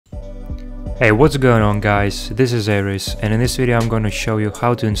Hey, what's going on guys, this is Aries, and in this video I'm going to show you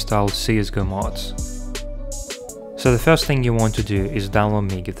how to install Csgo mods. So the first thing you want to do is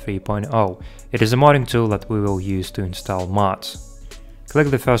download Migi 3.0. It is a modding tool that we will use to install mods. Click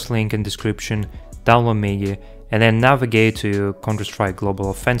the first link in description, download Migi, and then navigate to Counter-Strike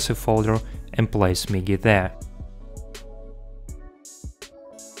Global Offensive folder and place Migi there.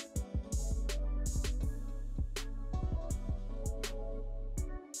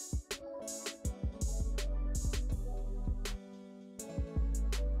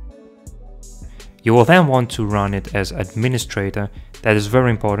 You will then want to run it as administrator. That is very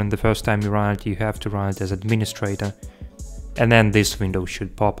important. The first time you run it, you have to run it as administrator. And then this window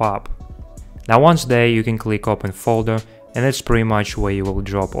should pop up. Now once there, you can click open folder, and that's pretty much where you will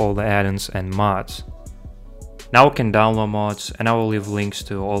drop all the add-ons and mods. Now you can download mods, and I will leave links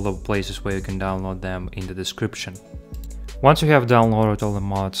to all the places where you can download them in the description. Once you have downloaded all the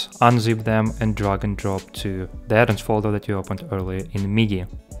mods, unzip them and drag and drop to the add-ons folder that you opened earlier in Migi.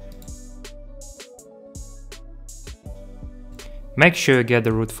 Make sure you get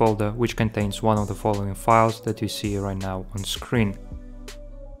the root folder, which contains one of the following files that you see right now on screen.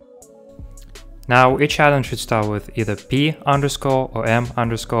 Now each add-on should start with either p underscore or m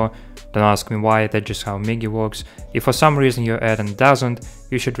underscore. Don't ask me why, that's just how Migi works. If for some reason your add-on doesn't,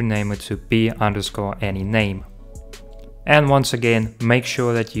 you should rename it to p underscore any name. And once again, make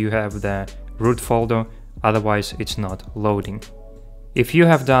sure that you have the root folder, otherwise it's not loading. If you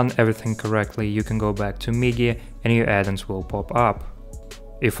have done everything correctly, you can go back to Migi and your add-ons will pop up.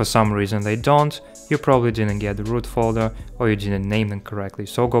 If for some reason they don't, you probably didn't get the root folder or you didn't name them correctly,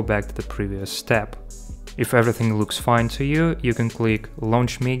 so go back to the previous step. If everything looks fine to you, you can click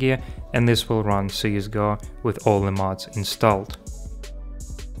Launch Migi and this will run Csgo with all the mods installed.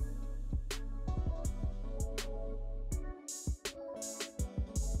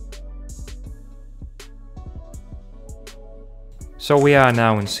 So we are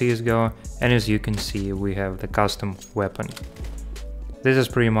now in Csgo, and as you can see we have the custom weapon. This is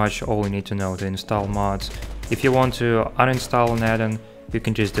pretty much all you need to know to install mods. If you want to uninstall an add-on, you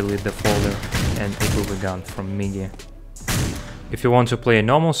can just delete the folder and it will be gone from Migi. If you want to play a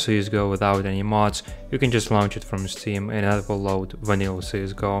normal Csgo without any mods, you can just launch it from Steam and it will load vanilla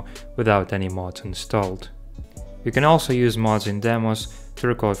Csgo without any mods installed. You can also use mods in demos to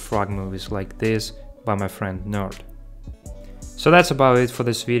record frag movies like this by my friend nnerd. So that's about it for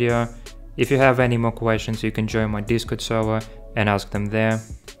this video. If you have any more questions, you can join my Discord server and ask them there.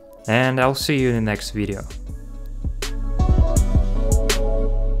 And I'll see you in the next video.